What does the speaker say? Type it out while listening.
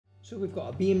So we've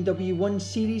got a BMW 1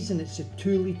 Series and it's a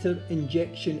 2-litre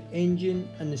injection engine,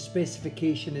 and the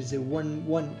specification is the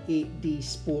 118D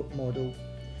Sport model.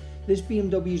 This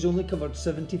BMW has only covered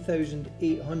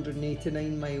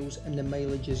 70,889 miles and the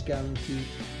mileage is guaranteed.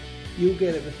 You'll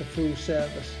get it with a full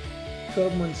service,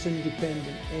 12 months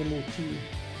independent MOT,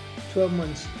 12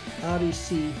 months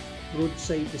RAC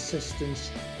roadside assistance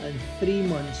and 3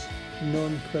 months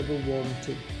non-quibble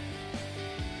warranty.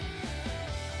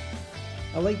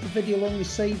 I like the video along the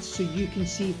sides so you can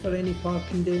see for any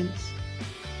parking dents,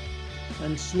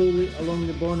 and slowly along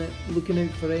the bonnet looking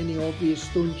out for any obvious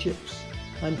stone chips,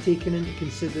 and taking into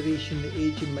consideration the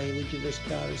age and mileage of this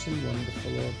car is in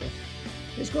wonderful order.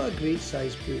 It's got a great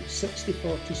size boot,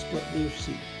 60/40 split rear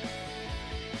seat.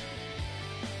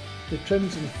 The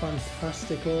trim's in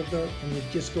fantastic order and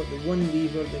you've just got the one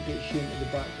lever that gets you into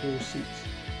the back row seats.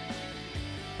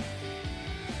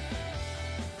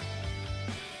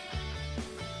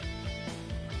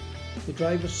 The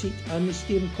driver's seat and the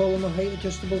steering column are height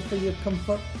adjustable for your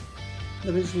comfort.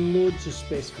 There is loads of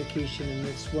specification in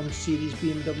this 1 Series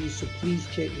BMW, so please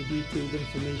check the detailed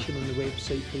information on the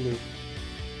website below.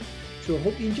 So I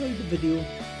hope you enjoyed the video,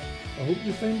 I hope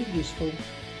you found it useful,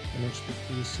 and I'll speak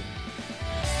to you soon.